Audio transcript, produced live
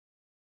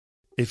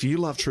If you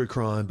love true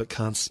crime but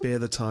can't spare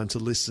the time to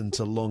listen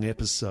to long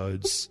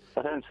episodes,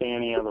 I don't see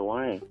any other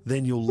way.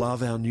 then you'll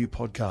love our new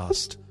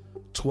podcast,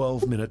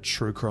 12-Minute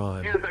True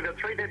Crime. Yes, I've got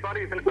 3 dead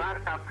bodies in a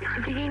bathtub.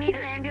 Do you need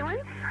an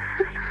ambulance?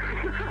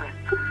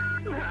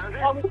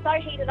 I was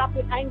so heated up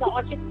with anger,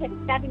 I just kept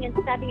stabbing and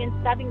stabbing and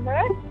stabbing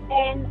her,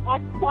 and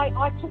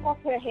I took off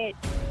her head.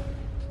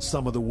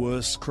 Some of the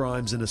worst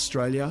crimes in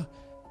Australia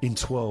in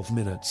 12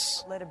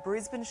 minutes. Led a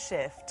Brisbane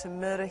chef to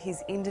murder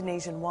his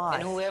Indonesian wife.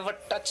 And whoever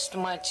touched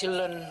my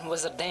children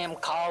was a damn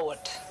coward.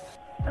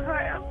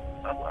 Hi,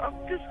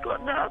 I've just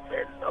gotten up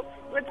and I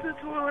went to the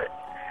toilet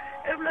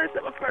and realised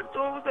that my front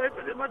door was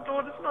open and my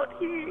daughter's not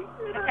here.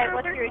 Okay,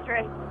 what's your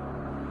address?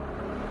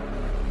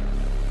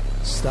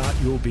 Start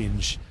your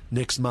binge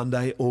next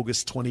Monday,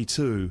 August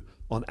 22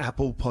 on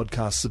Apple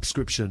Podcast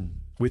subscription,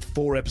 with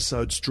 4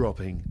 episodes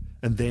dropping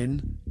and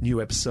then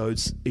new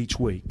episodes each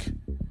week.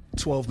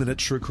 12-Minute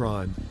True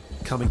Crime,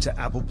 coming to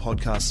Apple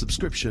Podcast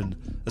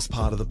subscription as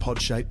part of the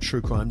Podshape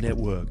True Crime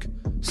Network.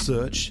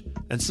 Search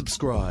and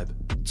subscribe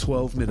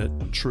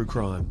 12-Minute True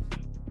Crime.